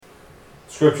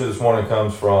Scripture this morning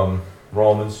comes from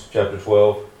Romans chapter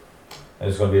 12, and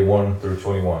it's going to be 1 through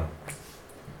 21. If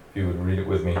you would read it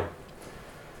with me.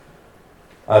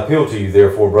 I appeal to you,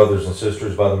 therefore, brothers and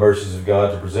sisters, by the mercies of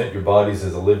God, to present your bodies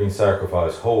as a living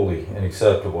sacrifice, holy and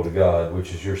acceptable to God,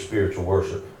 which is your spiritual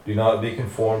worship. Do not be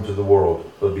conformed to the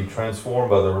world, but be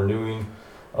transformed by the renewing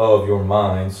of your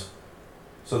minds,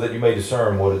 so that you may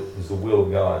discern what is the will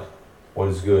of God, what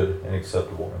is good and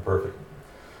acceptable and perfect.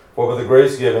 For by the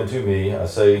grace given to me, I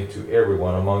say to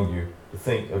everyone among you, to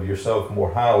think of yourself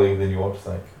more highly than you ought to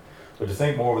think, but to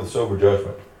think more with sober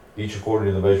judgment, each according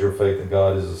to the measure of faith that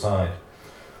God has assigned.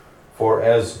 For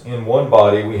as in one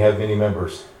body we have many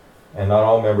members, and not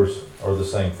all members are the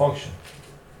same function.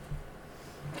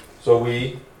 So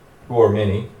we, who are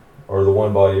many, are the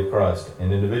one body of Christ,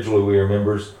 and individually we are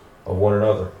members of one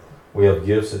another. We have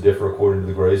gifts that differ according to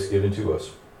the grace given to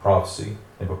us: prophecy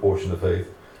in proportion to faith,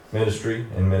 ministry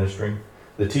in ministering,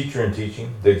 the teacher in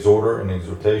teaching, the exhorter in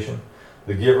exhortation,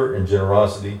 the giver in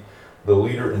generosity, the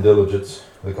leader in diligence,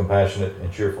 the compassionate in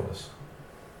cheerfulness.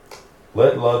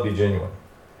 Let love be genuine.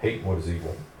 Hate what is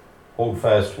evil. Hold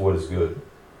fast to what is good.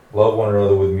 Love one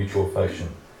another with mutual affection.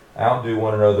 Outdo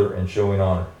one another in showing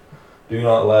honor. Do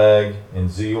not lag in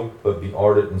zeal, but be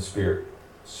ardent in spirit.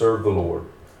 Serve the Lord.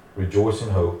 Rejoice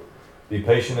in hope. Be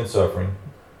patient in suffering.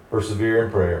 Persevere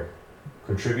in prayer.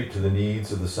 Contribute to the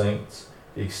needs of the saints.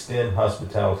 Extend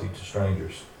hospitality to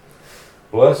strangers.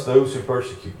 Bless those who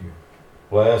persecute you.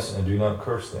 Bless and do not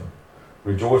curse them.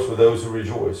 Rejoice with those who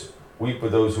rejoice. Weep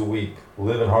with those who weep.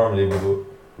 Live in harmony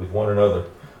with one another.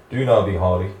 Do not be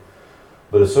haughty,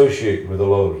 but associate with the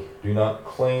lowly. Do not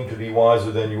claim to be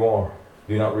wiser than you are.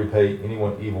 Do not repay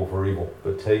anyone evil for evil,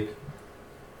 but take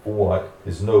for what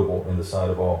is noble in the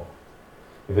sight of all.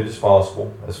 If it is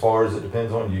possible, as far as it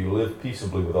depends on you, live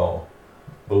peaceably with all.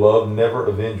 Beloved, never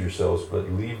avenge yourselves, but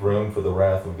leave room for the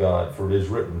wrath of God. For it is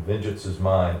written, vengeance is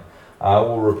mine, I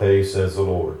will repay, says the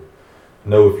Lord.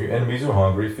 Know if your enemies are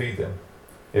hungry, feed them.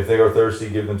 If they are thirsty,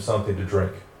 give them something to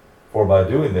drink. For by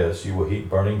doing this, you will heap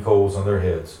burning coals on their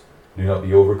heads. Do not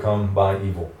be overcome by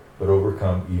evil, but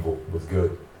overcome evil with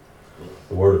good.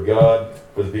 The word of God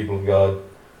for the people of God.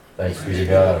 Thanks be to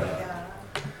God.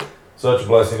 Such a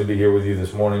blessing to be here with you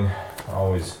this morning.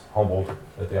 Always humbled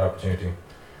at the opportunity.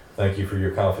 Thank you for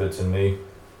your confidence in me.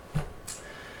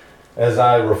 As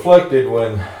I reflected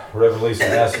when Reverend Lisa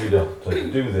asked me to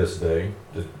do this day,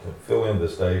 to fill in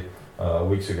this day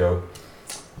weeks ago,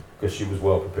 because she was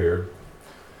well prepared,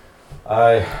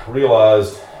 I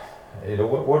realized,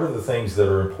 what are the things that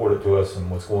are important to us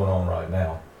and what's going on right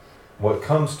now? What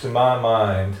comes to my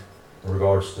mind in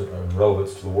regards to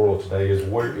relevance to the world today is,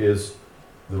 where is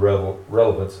the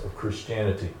relevance of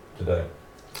Christianity today?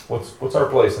 What's our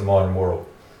place in the modern world?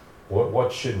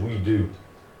 What should we do,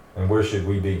 and where should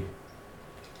we be?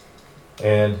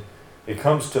 And it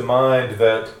comes to mind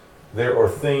that there are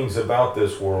things about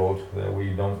this world that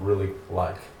we don't really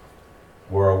like,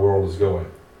 where our world is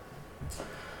going.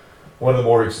 One of the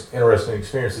more interesting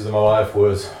experiences in my life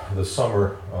was the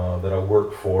summer that I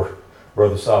worked for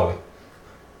Brother Solly.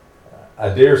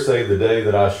 I dare say the day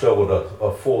that I shoveled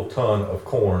a full ton of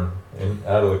corn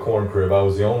out of the corn crib, I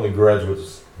was the only graduate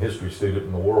history student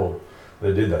in the world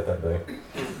that did that day.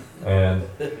 And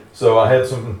so I had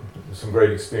some great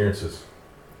experiences.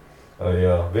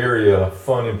 A very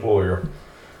fun employer.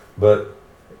 But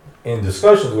in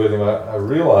discussions with him, I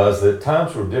realized that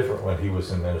times were different when he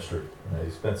was in ministry. He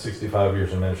spent 65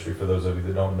 years in ministry, for those of you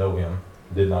that don't know him,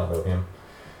 did not know him.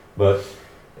 But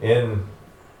in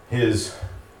his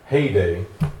heyday,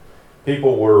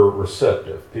 people were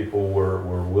receptive. People were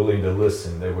willing to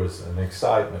listen. There was an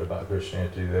excitement about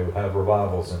Christianity. They would have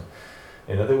revivals, and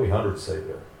there would be hundreds saved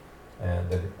there.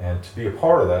 And to be a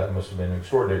part of that must have been an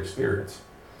extraordinary experience.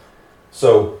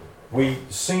 So we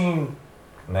seem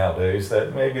nowadays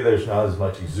that maybe there's not as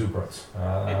much exuberance,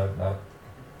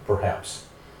 perhaps.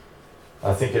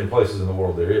 I think in places in the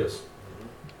world there is.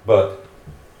 But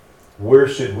where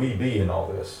should we be in all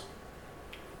this?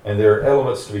 And there are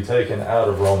elements to be taken out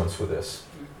of Romans for this.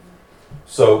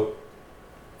 So,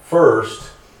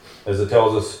 first, as it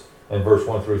tells us in verse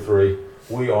 1 through 3,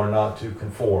 we are not to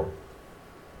conform.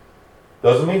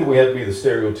 Doesn't mean that we have to be the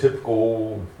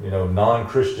stereotypical,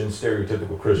 non-Christian,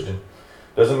 stereotypical Christian.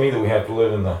 Doesn't mean that we have to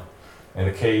live in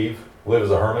a cave, live as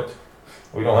a hermit.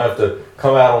 We don't have to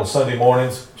come out on Sunday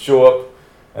mornings, show up,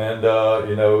 and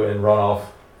and run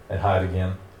off and hide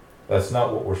again. That's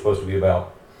not what we're supposed to be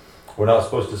about. We're not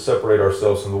supposed to separate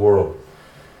ourselves from the world.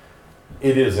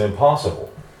 It is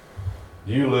impossible.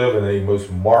 You live in the most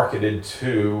marketed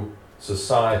to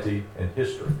society in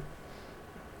history.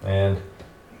 And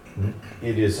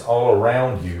it is all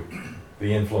around you,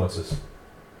 the influences.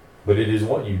 But it is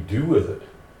what you do with it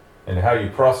and how you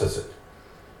process it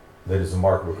that is the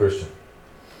mark of a Christian.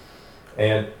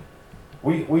 And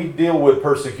we deal with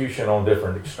persecution on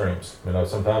different extremes.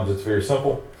 Sometimes it's very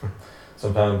simple.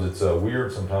 Sometimes it's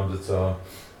weird. Sometimes it's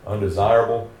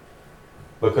undesirable.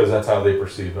 Because that's how they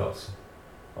perceive us.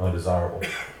 Undesirable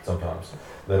sometimes.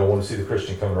 They don't want to see the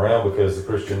Christian coming around because the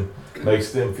Christian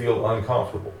makes them feel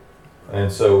uncomfortable.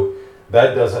 And so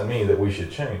that doesn't mean that we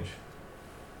should change.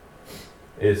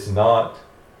 It's not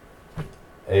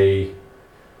a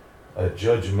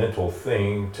judgmental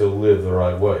thing to live the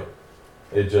right way.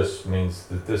 It just means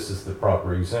that this is the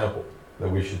proper example that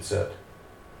we should set.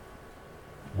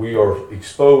 We are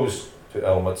exposed to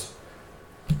elements,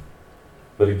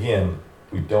 but again,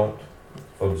 we don't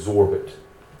absorb it.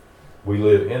 We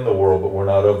live in the world, but we're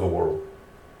not of the world.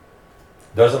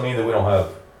 Doesn't mean that we don't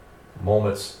have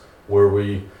moments where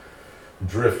we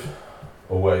drift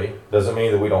away. Doesn't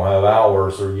mean that we don't have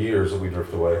hours or years that we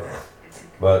drift away.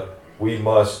 But we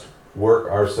must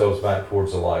work ourselves back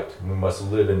towards the light. We must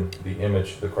live in the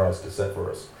image that Christ has set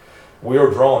for us. We are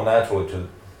drawn naturally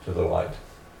to the light.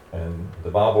 And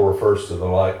the Bible refers to the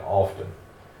light often,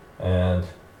 and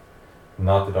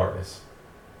not the darkness.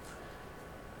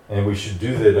 And we should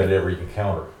do that at every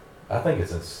encounter. I think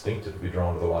it's instinctive to be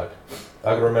drawn to the light.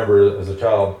 I can remember as a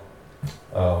child,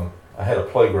 I had a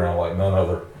playground like none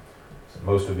other.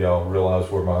 Most of y'all realize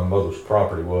where my mother's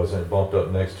property was, and it bumped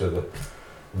up next to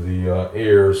the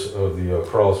heirs of the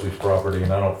Crosby's property,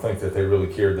 and I don't think that they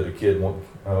really cared that a kid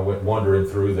went wandering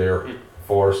through their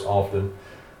forest often.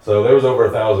 So there was over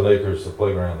 1,000 acres of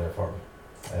playground there for me.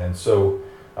 And so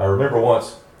I remember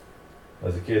once,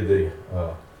 as a kid,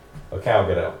 a cow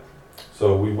got out.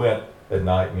 So we went at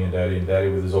night, me and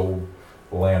Daddy with his old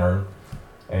lantern,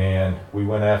 and we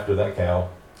went after that cow.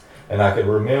 And I can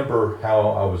remember how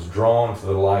I was drawn to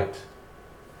the light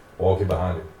walking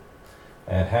behind him,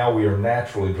 and how we are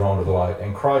naturally drawn to the light.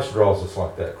 And Christ draws us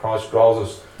like that. Christ draws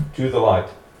us to the light,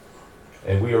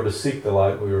 and we are to seek the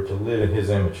light. We are to live in His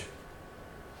image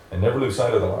and never lose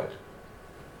sight of the light.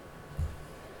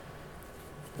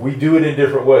 We do it in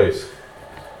different ways.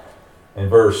 In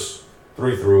verse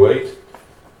 3 through 8,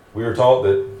 we are taught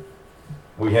that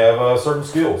we have certain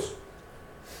skills.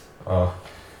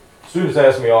 Students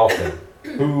ask me often,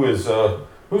 who's the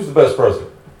best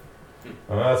president?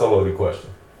 That's a loaded question.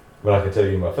 But I can tell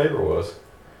you my favorite was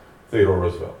Theodore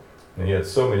Roosevelt. And he had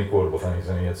so many quotable things,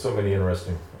 and he had so many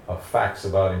interesting facts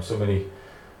about him.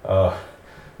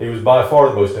 He was by far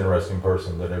the most interesting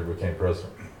person that ever became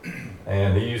president.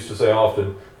 And he used to say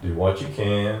often, do what you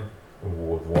can,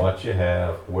 with what you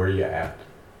have, where you at.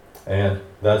 And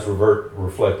that's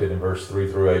reflected in verse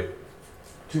 3 through 8.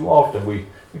 Too often we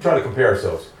try to compare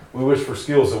ourselves. We wish for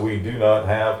skills that we do not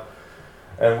have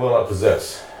and will not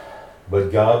possess.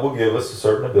 But God will give us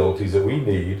certain abilities that we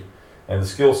need and the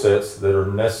skill sets that are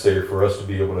necessary for us to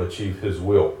be able to achieve His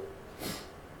will.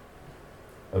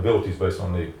 Abilities based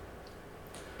on need.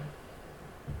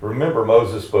 Remember,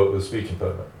 Moses spoke with a speech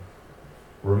impediment.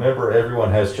 Remember,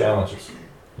 everyone has challenges.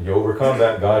 You overcome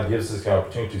that, God gives us the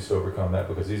opportunities to overcome that,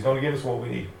 because He's going to give us what we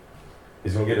need.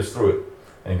 He's going to get us through it,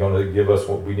 and going to give us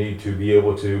what we need to be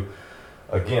able to,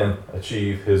 again,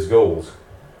 achieve His goals.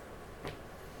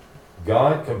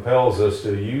 God compels us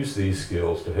to use these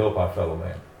skills to help our fellow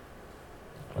man.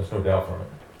 There's no doubt from it.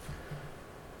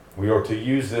 We are to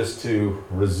use this to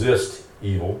resist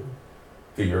evil,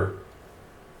 fear,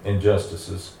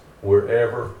 injustices,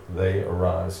 wherever they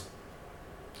arise.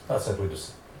 Not simply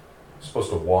just supposed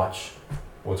to watch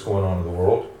what's going on in the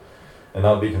world and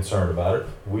not be concerned about it.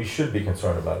 We should be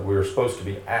concerned about it. We are supposed to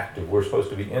be active. We're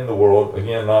supposed to be in the world,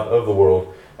 again, not of the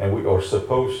world, and we are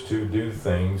supposed to do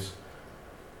things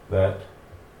that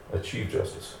achieve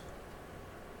justice.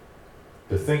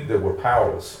 To think that we're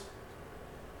powerless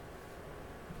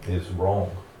is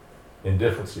wrong.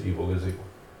 Indifference to evil is evil.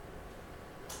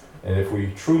 And if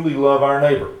we truly love our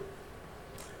neighbor,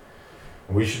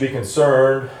 we should be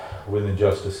concerned with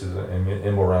injustices and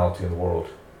immorality in the world.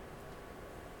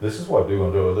 This is what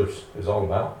doing to others is all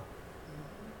about.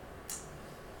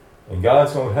 And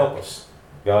God's going to help us.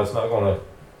 God's not going to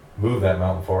move that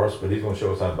mountain for us, but He's going to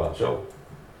show us how to build a shovel.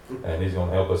 And He's going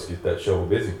to help us get that shovel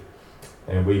busy.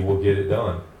 And we will get it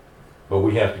done. But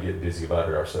we have to get busy about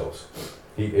it ourselves.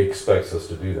 He expects us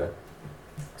to do that.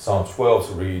 Psalm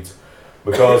 12 reads,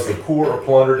 because the poor are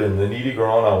plundered and the needy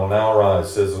gone, I will now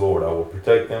arise, says the Lord. I will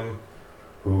protect them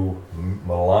who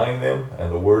malign them,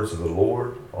 and the words of the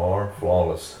Lord are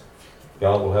flawless.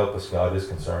 God will help us. God is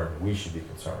concerned. We should be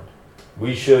concerned.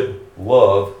 We should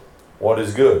love what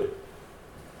is good.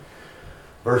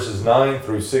 Verses 9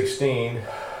 through 16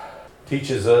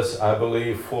 teaches us, I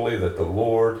believe fully, that the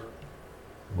Lord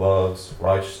loves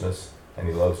righteousness, and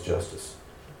he loves justice,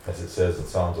 as it says in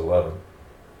Psalms 11.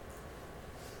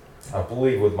 I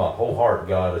believe with my whole heart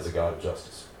God is a God of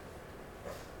justice.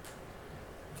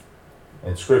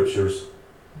 In Scriptures,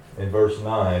 in verse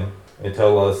 9, it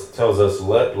tells us,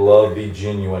 let love be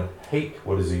genuine, hate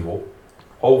what is evil,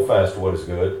 hold fast to what is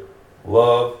good.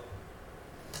 Love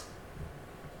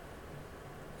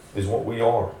is what we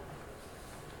are.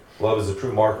 Love is a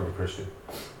true mark of a Christian.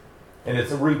 And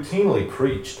it's routinely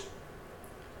preached.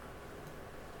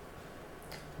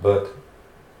 But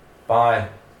by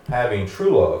having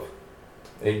true love,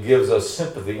 it gives us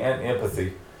sympathy and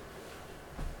empathy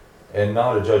and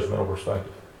not a judgmental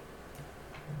perspective.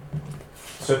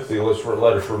 Sympathy, let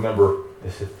us remember,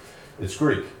 it's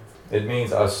Greek. It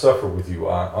means I suffer with you,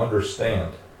 I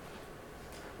understand.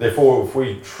 Therefore, if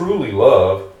we truly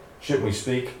love, shouldn't we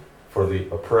speak for the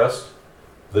oppressed,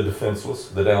 the defenseless,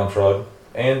 the downtrodden,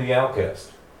 and the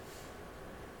outcast?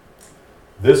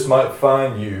 This might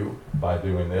find you, by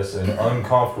doing this, in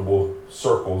uncomfortable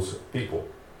circles of people,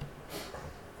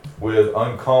 with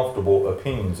uncomfortable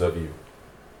opinions of you.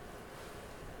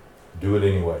 Do it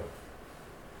anyway.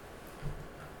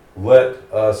 Let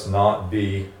us not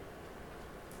be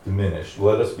diminished.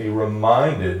 Let us be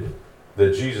reminded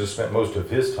that Jesus spent most of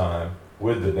his time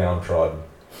with the downtrodden,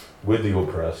 with the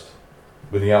oppressed,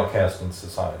 with the outcast in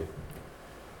society.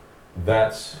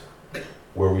 That's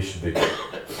where we should be.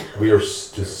 We are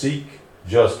to seek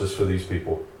justice for these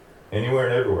people, anywhere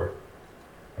and everywhere.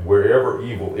 And wherever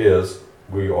evil is,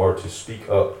 we are to speak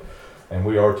up, and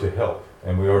we are to help,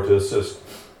 and we are to assist.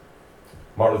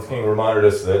 Martin Luther King reminded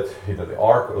us that the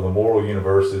arc of the moral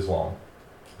universe is long,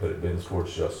 but it bends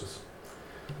towards justice.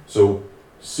 So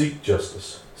seek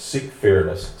justice, seek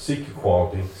fairness, seek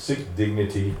equality, seek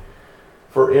dignity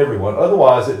for everyone.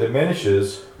 Otherwise, it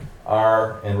diminishes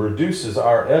and reduces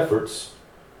our efforts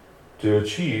to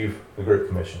achieve the Great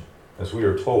Commission, as we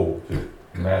are told to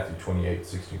Matthew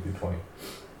 28:16-20.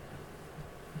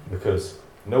 Because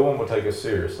no one will take us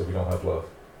serious if we don't have love.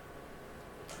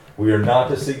 We are not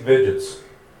to seek vengeance.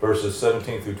 Verses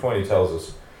 17-20 tells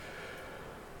us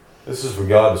this is for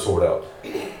God to sort out.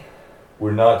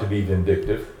 We're not to be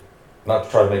vindictive, not to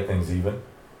try to make things even.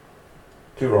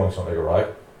 Two wrongs don't make a right.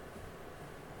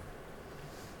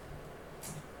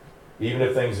 Even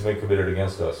if things have been committed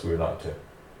against us, we are not to.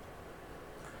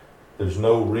 There's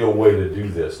no real way to do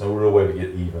this, no real way to get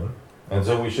even, and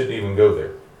so we shouldn't even go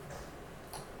there.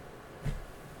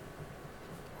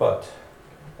 But,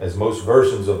 as most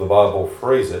versions of the Bible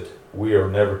phrase it, we are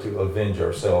never to avenge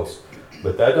ourselves.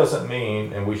 But that doesn't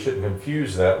mean, and we shouldn't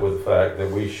confuse that with the fact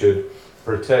that we should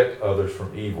protect others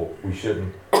from evil. We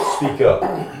shouldn't speak up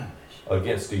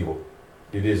against evil.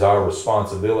 It is our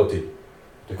responsibility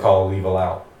to call evil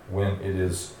out when it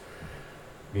is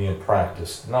being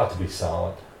practiced, not to be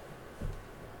silent.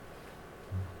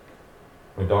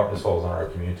 When darkness falls on our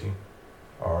community,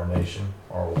 our nation,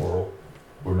 our world,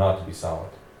 we're not to be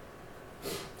silent.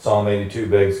 Psalm 82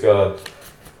 begs God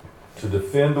to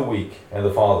defend the weak and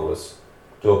the fatherless,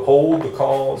 to uphold the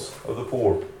cause of the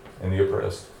poor and the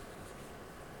oppressed.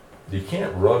 You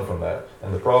can't run from that.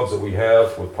 And the problems that we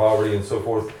have with poverty and so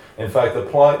forth. In fact, the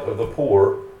plight of the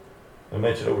poor, I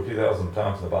mentioned over 2,000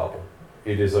 times in the Bible.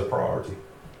 It is a priority.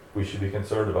 We should be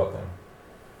concerned about them.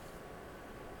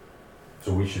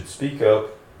 So we should speak up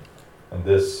and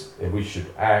we should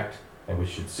act, and we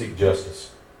should seek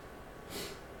justice.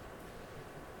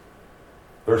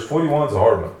 Verse 21 is a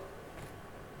hard one.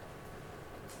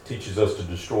 It teaches us to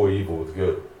destroy evil with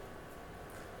good.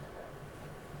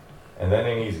 And that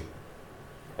ain't easy,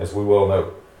 as we well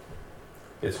know.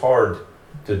 It's hard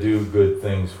to do good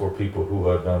things for people who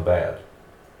have done bad.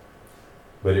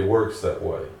 But it works that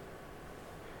way.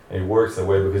 It works that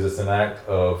way because it's an act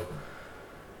of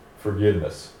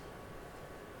forgiveness.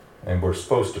 And we're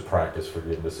supposed to practice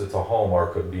forgiveness. It's a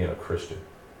hallmark of being a Christian.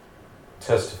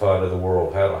 Testify to the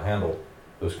world how to handle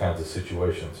those kinds of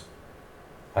situations.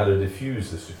 How to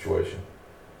diffuse the situation.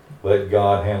 Let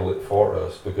God handle it for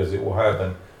us, because it will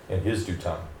happen in His due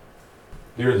time.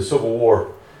 During the Civil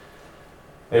War,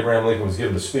 Abraham Lincoln was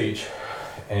given a speech,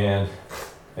 and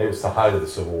it was the height of the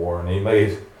Civil War, and he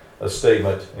made a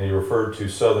statement, and he referred to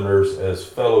Southerners as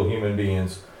fellow human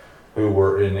beings who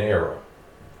were in error.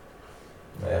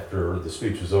 After the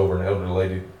speech was over, an elderly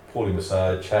lady pulled him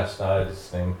aside,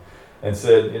 chastised him, and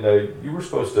said, you were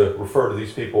supposed to refer to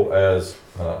these people as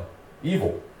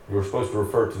evil. You were supposed to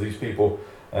refer to these people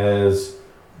as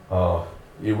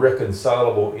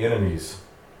irreconcilable enemies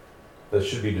that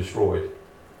should be destroyed.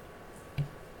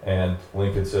 And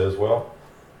Lincoln says, well,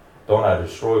 don't I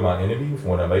destroy my enemies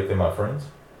when I make them my friends?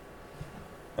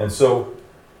 And so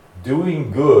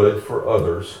doing good for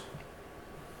others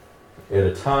at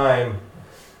a time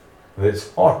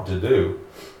that's hard to do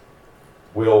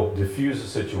will diffuse the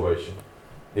situation.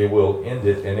 It will end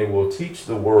it, and it will teach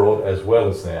the world as well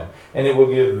as them. And it will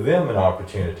give them an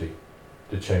opportunity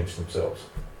to change themselves.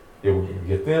 It will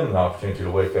give them an opportunity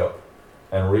to wake up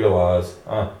and realize,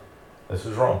 this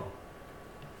is wrong.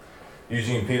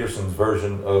 Eugene Peterson's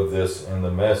version of this in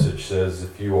the Message says,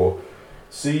 if you will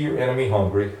see your enemy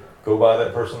hungry, go buy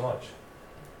that person lunch.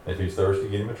 If he's thirsty,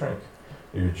 get him a drink.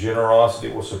 Your generosity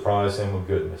will surprise him with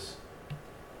goodness.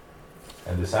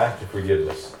 And this act of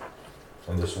forgiveness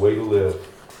and this way to live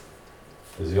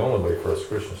is the only way for us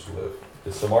Christians to live.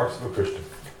 It's the marks of a Christian.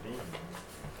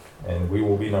 And we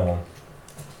will be known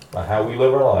by how we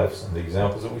live our lives and the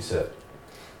examples that we set.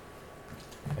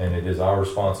 And it is our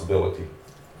responsibility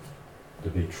to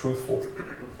be truthful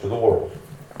to the world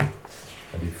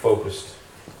and be focused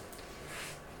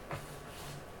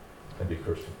and be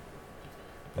Christian.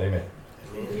 Amen.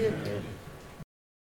 Amen.